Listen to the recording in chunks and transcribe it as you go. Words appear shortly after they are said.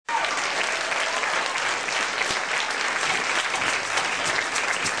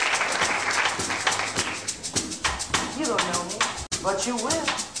but you will.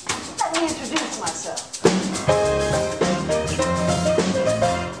 Let me introduce myself.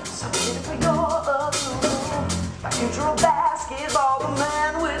 Something for your approval. My future basketball, the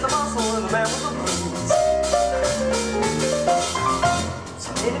man with the muscle and the man with the blues.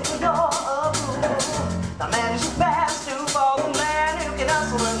 Something for your approval. The man who's fast to fall, the man who can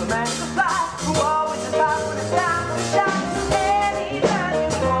hustle and the man who can fly, who always is hot when it's time for the shot. Anytime you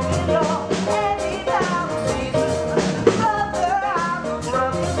walk in the door, anytime you see you, brother, I will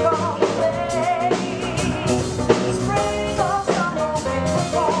love you all the way. Spring or summer, winter,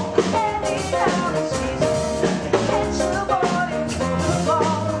 fall, anytime you see you, catch the boy and move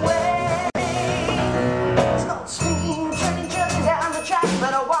all the way. It's called swing, turning down the track.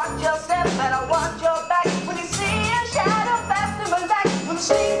 Better watch your step, better watch your back. When you see a shadow fast coming back, when the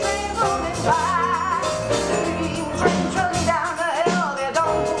steam train's rolling by, steam train trailing down the hill, they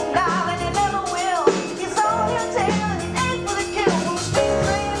don't move now and you never will. It's on your tail and it ain't for the kill. When the steam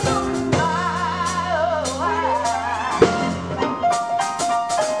train's rolling by, oh,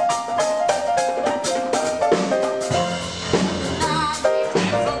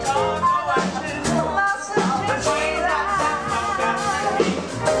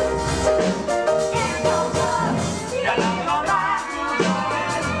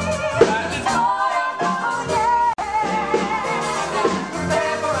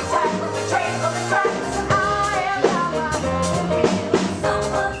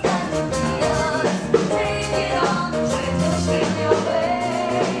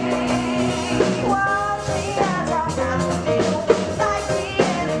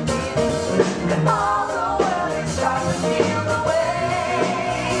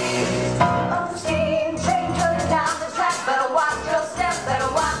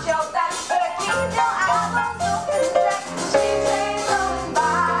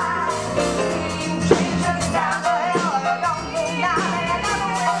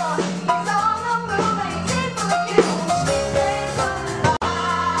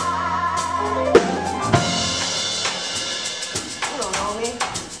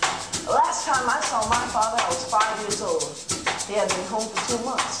 he had been home for 2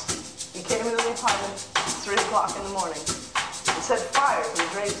 months. He came into the apartment at 3 o'clock in the morning and set fire to the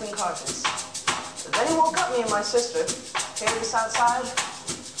drapes and carpets. But then he woke up me and my sister, carried us outside,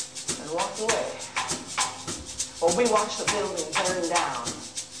 and walked away. Well, we watched the building burn down.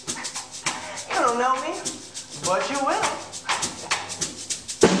 You don't know me, but you will.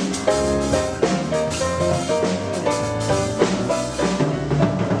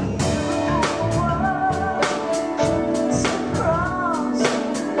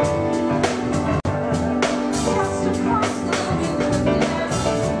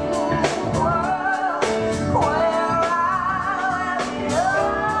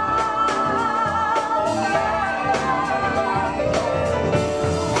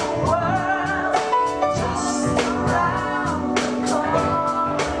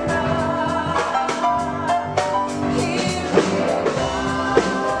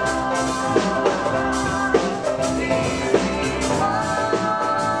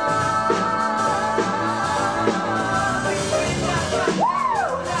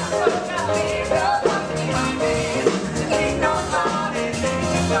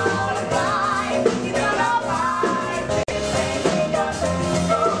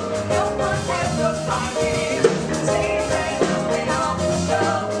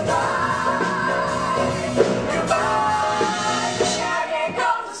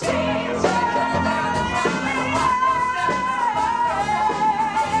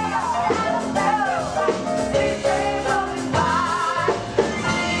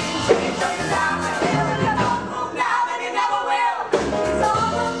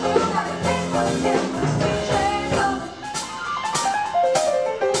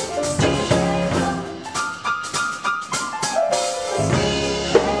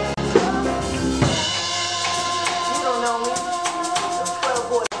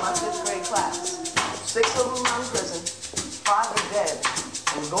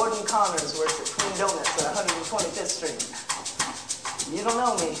 You don't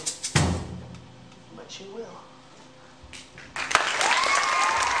know me, but you will.